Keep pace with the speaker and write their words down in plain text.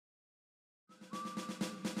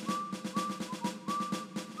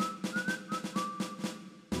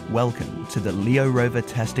Welcome to the Leo Rover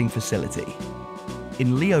testing facility.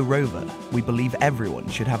 In Leo Rover, we believe everyone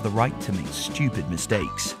should have the right to make stupid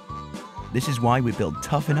mistakes. This is why we build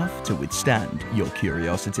tough enough to withstand your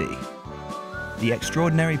curiosity. The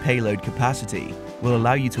extraordinary payload capacity will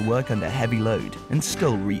allow you to work under heavy load and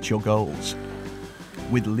still reach your goals.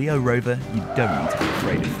 With Leo Rover, you don't need to be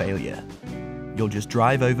afraid of failure. You'll just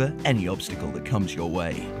drive over any obstacle that comes your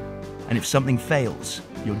way. And if something fails,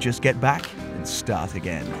 you'll just get back and start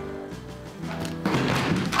again.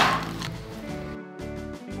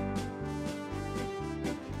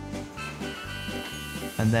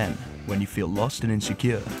 And then, when you feel lost and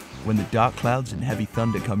insecure, when the dark clouds and heavy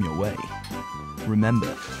thunder come your way,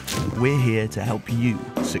 remember, we're here to help you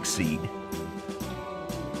succeed.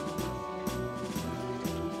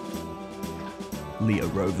 Leo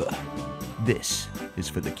Rover. This is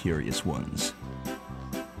for the curious ones.